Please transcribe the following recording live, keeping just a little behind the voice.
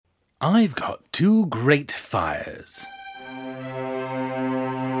I've got two great fires.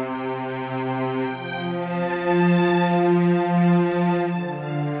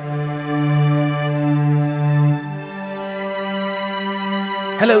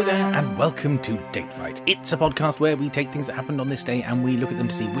 Hello there and welcome to Date Fight. It's a podcast where we take things that happened on this day and we look at them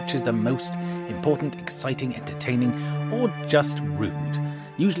to see which is the most important, exciting, entertaining, or just rude.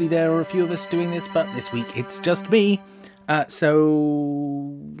 Usually there are a few of us doing this, but this week it's just me.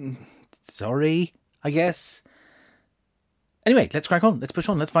 So sorry, I guess. Anyway, let's crack on. Let's push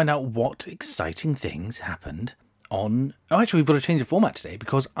on. Let's find out what exciting things happened on... Oh, actually, we've got to change the format today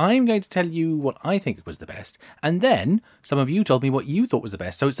because I'm going to tell you what I think was the best. And then some of you told me what you thought was the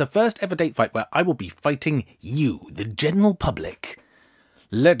best. So it's the first ever date fight where I will be fighting you, the general public.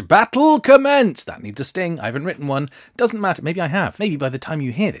 Let battle commence. That needs a sting. I haven't written one. Doesn't matter. Maybe I have. Maybe by the time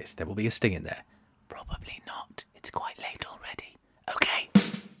you hear this, there will be a sting in there. Probably not. It's quite late already. Okay.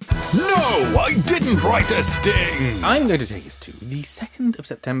 No, I didn't write a sting! I'm going to take us to the 2nd of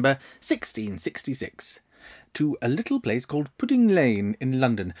September, 1666, to a little place called Pudding Lane in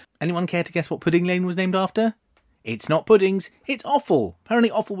London. Anyone care to guess what Pudding Lane was named after? It's not puddings, it's offal.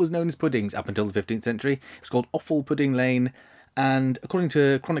 Apparently offal was known as puddings up until the 15th century. It was called Offal Pudding Lane. And according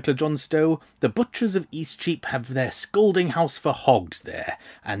to chronicler John Stowe, the butchers of Eastcheap have their scalding house for hogs there,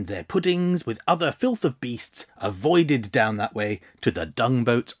 and their puddings with other filth of beasts avoided down that way to the dung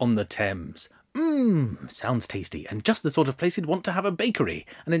boats on the Thames. Sounds tasty, and just the sort of place you'd want to have a bakery.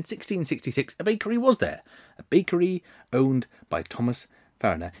 And in 1666, a bakery was there. A bakery owned by Thomas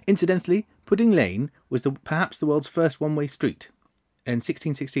Fariner. Incidentally, Pudding Lane was perhaps the world's first one-way street. In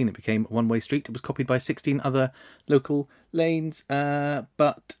 1616, it became a one-way street. It was copied by 16 other local lanes,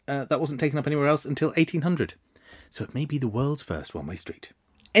 but that wasn't taken up anywhere else until 1800. So it may be the world's first one-way street.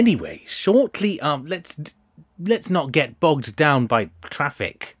 Anyway, shortly, let's not get bogged down by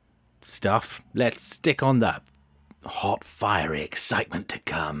traffic stuff. Let's stick on the hot, fiery excitement to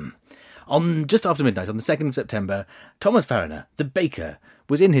come. On just after midnight, on the 2nd of September, Thomas Fariner, the baker,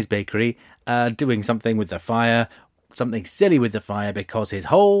 was in his bakery doing something with the fire. Something silly with the fire because his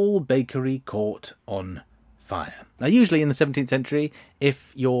whole bakery caught on fire. Now, usually in the 17th century,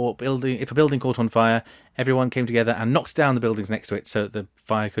 if a building caught on fire, everyone came together and knocked down the buildings next to it so that the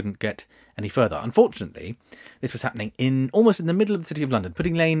fire couldn't get any further. Unfortunately, this was happening almost in the middle of the city of London.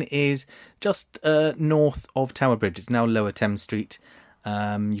 Pudding Lane is just north of Tower Bridge. It's now Lower Thames Street.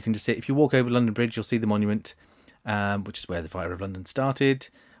 You can just see, if you walk over London Bridge, you'll see the monument, which is where the Fire of London started.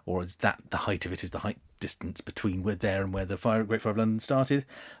 Or is that the height of it, is the height distance between there and where the Great Fire of London started.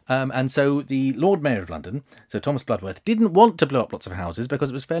 And so the Lord Mayor of London, so Thomas Bloodworth, didn't want to blow up lots of houses because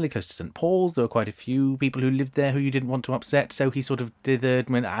it was fairly close to St. Paul's. There were quite a few people who lived there who you didn't want to upset. So he sort of dithered and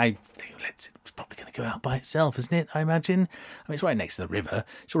went, it's probably going to go out by itself, isn't it, I imagine? I mean, it's right next to the river.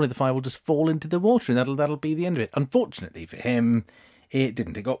 Surely the fire will just fall into the water and that'll be the end of it. Unfortunately for him, it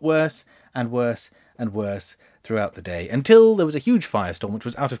didn't. It got worse and worse and worse throughout the day until there was a huge firestorm which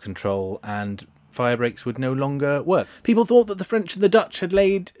was out of control and fire breaks would no longer work. People thought that the French and the Dutch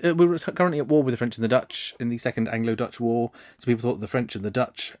we were currently at war with the French and the Dutch in the Second Anglo-Dutch War, so people thought the French and the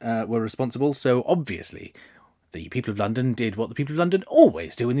Dutch were responsible. So obviously the people of London did what the people of London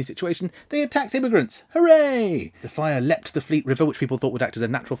always do in these situations. They attacked immigrants. Hooray! The fire leapt the Fleet River, which people thought would act as a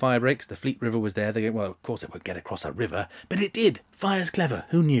natural fire break. The Fleet River was there. They go, well, of course it won't get across a river. But it did. Fire's clever.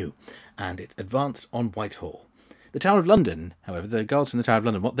 Who knew? And it advanced on Whitehall. The Tower of London, however, the guards from the Tower of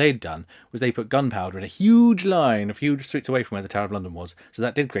London, what they'd done was they put gunpowder in a huge line of huge streets away from where the Tower of London was. So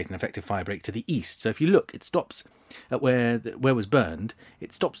that did create an effective fire break to the east. So if you look, it stops at where was burned.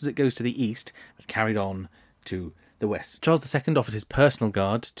 It stops as it goes to the east, but carried on to the west. Charles II offered his personal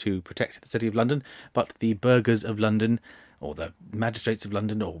guard to protect the city of London, but the burghers of London, or the magistrates of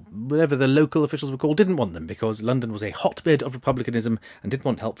London, or whatever the local officials were called, didn't want them because London was a hotbed of republicanism and didn't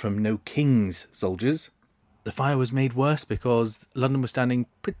want help from no king's soldiers. The fire was made worse because London was standing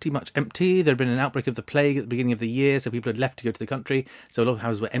pretty much empty. There had been an outbreak of the plague at the beginning of the year, so people had left to go to the country. So a lot of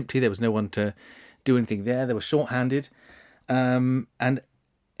houses were empty. There was no one to do anything there. They were short-handed. And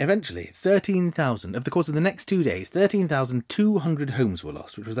eventually, 13,000, over the course of the next 2 days, 13,200 homes were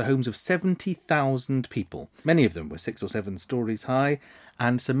lost, which was the homes of 70,000 people. Many of them were 6 or 7 stories high,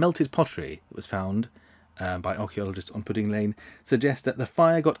 and some melted pottery that was found by archaeologists on Pudding Lane suggests that the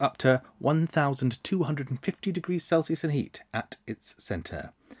fire got up to 1,250 degrees Celsius in heat at its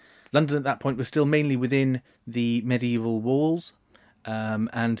centre. London at that point was still mainly within the medieval walls,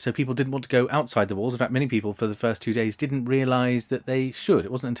 and so people didn't want to go outside the walls. In fact, many people for the first 2 days didn't realise that they should.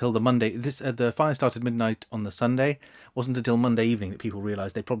 It wasn't until the Monday, the fire started midnight on the Sunday, it wasn't until Monday evening that people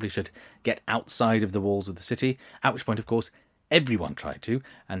realised they probably should get outside of the walls of the city, at which point, of course, Everyone tried to,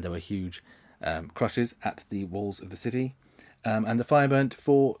 and there were huge crushes at the walls of the city. And the fire burnt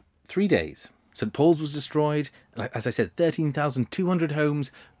for 3 days. St Paul's was destroyed. As I said, 13,200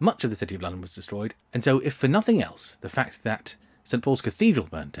 homes. Much of the city of London was destroyed. And so, if for nothing else, the fact that St Paul's Cathedral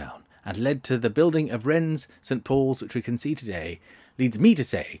burnt down and led to the building of Wren's St Paul's, which we can see today, leads me to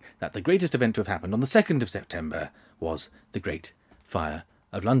say that the greatest event to have happened on the 2nd of September was the Great Fire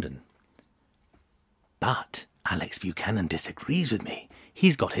of London. But Alex Buchanan disagrees with me.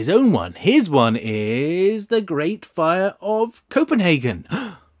 He's got his own one. His one is the Great Fire of Copenhagen.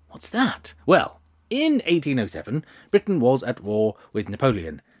 What's that? Well, in 1807, Britain was at war with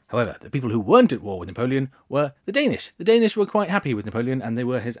Napoleon. However, the people who weren't at war with Napoleon were the Danish. The Danish were quite happy with Napoleon, and they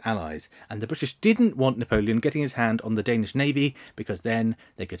were his allies. And the British didn't want Napoleon getting his hand on the Danish navy, because then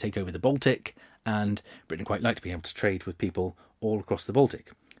they could take over the Baltic, and Britain quite liked being able to trade with people all across the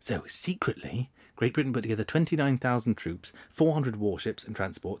Baltic. So, secretly, Great Britain put together 29,000 troops, 400 warships and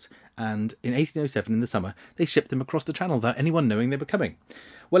transports, and in 1807 in the summer, they shipped them across the Channel without anyone knowing they were coming.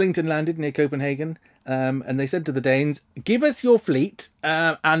 Wellington landed near Copenhagen, and they said to the Danes, "Give us your fleet,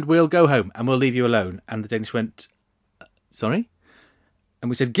 and we'll go home, and we'll leave you alone." And the Danish went, "Sorry?" And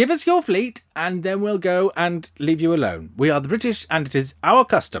we said, "Give us your fleet, and then we'll go and leave you alone. We are the British, and it is our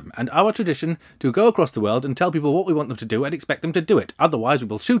custom and our tradition to go across the world and tell people what we want them to do and expect them to do it. Otherwise, we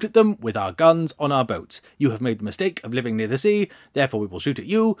will shoot at them with our guns on our boats. You have made the mistake of living near the sea, therefore we will shoot at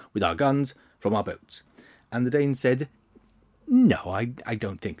you with our guns from our boats." And the Danes said, "No, I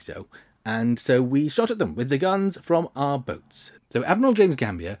don't think so." And so we shot at them with the guns from our boats. So Admiral James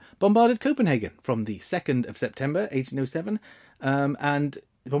Gambier bombarded Copenhagen from the 2nd of September, 1807, and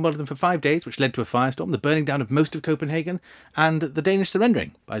bombarded them for 5 days, which led to a firestorm, the burning down of most of Copenhagen, and the Danish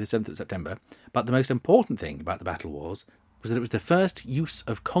surrendering by the 7th of September. But the most important thing about the battle was that it was the first use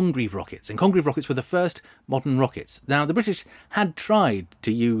of Congreve rockets, and Congreve rockets were the first modern rockets. Now, the British had tried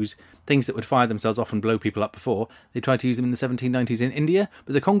to use things that would fire themselves off and blow people up before. They tried to use them in the 1790s in India,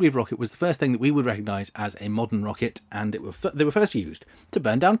 but the Congreve rocket was the first thing that we would recognise as a modern rocket, and they were first used to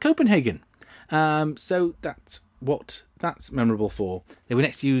burn down Copenhagen. So that's what that's memorable for. They were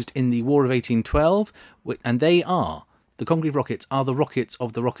next used in the War of 1812, and the Congreve rockets are the rockets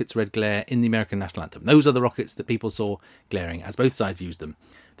of the rocket's red glare in the American national anthem. Those are the rockets that people saw glaring as both sides used them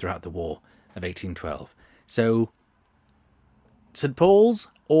throughout the War of 1812. So, St Paul's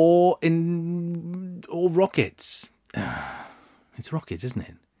or rockets. It's rockets, isn't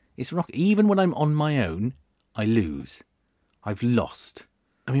it? It's rocket. Even when I'm on my own, I lose. I've lost.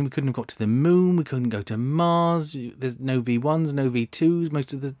 I mean, we couldn't have got to the moon. We couldn't go to Mars. There's no V1s, no V2s.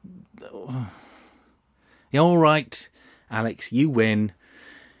 Most of the... Yeah, all right, Alex, you win.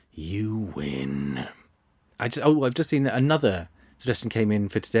 You win. I've just seen that another suggestion came in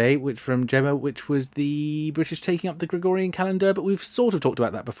for today, from Gemma, which was the British taking up the Gregorian calendar, but we've sort of talked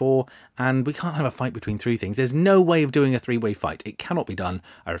about that before, and we can't have a fight between three things. There's no way of doing a three-way fight. It cannot be done.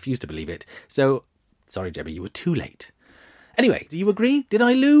 I refuse to believe it. So, sorry, Gemma, you were too late. Anyway, do you agree? Did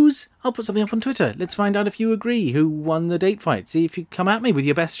I lose? I'll put something up on Twitter. Let's find out if you agree who won the date fight. See if you come at me with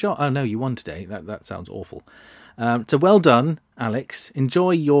your best shot. Oh, no, you won today. That sounds awful. So well done, Alex.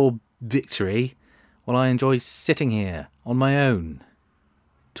 Enjoy your victory while I enjoy sitting here on my own,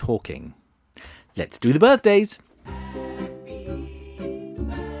 talking. Let's do the birthdays.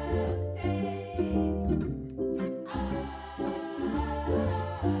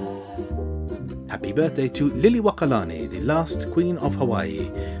 Happy birthday to Liliuokalani, the last Queen of Hawaii,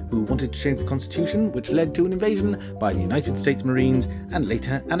 who wanted to change the constitution, which led to an invasion by the United States Marines and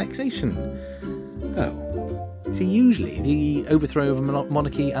later annexation. Oh. See, usually the overthrow of a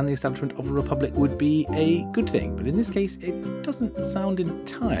monarchy and the establishment of a republic would be a good thing, but in this case it doesn't sound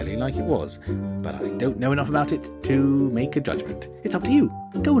entirely like it was. But I don't know enough about it to make a judgment. It's up to you.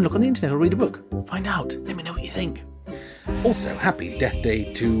 Go and look on the internet or read a book. Find out. Let me know what you think. Also, happy Death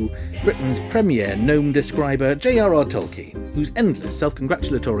Day to Britain's premier gnome describer J.R.R. Tolkien, whose endless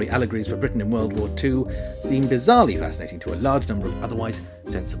self-congratulatory allegories for Britain in World War II seem bizarrely fascinating to a large number of otherwise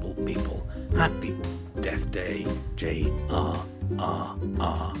sensible people. Happy Death Day, J.R.R.R.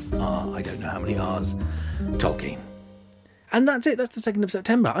 I don't know how many R's. Tolkien. And that's it. That's the 2nd of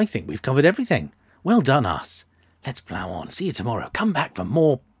September. I think we've covered everything. Well done, us. Let's plough on. See you tomorrow. Come back for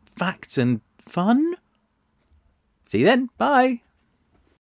more facts and fun. See you then. Bye.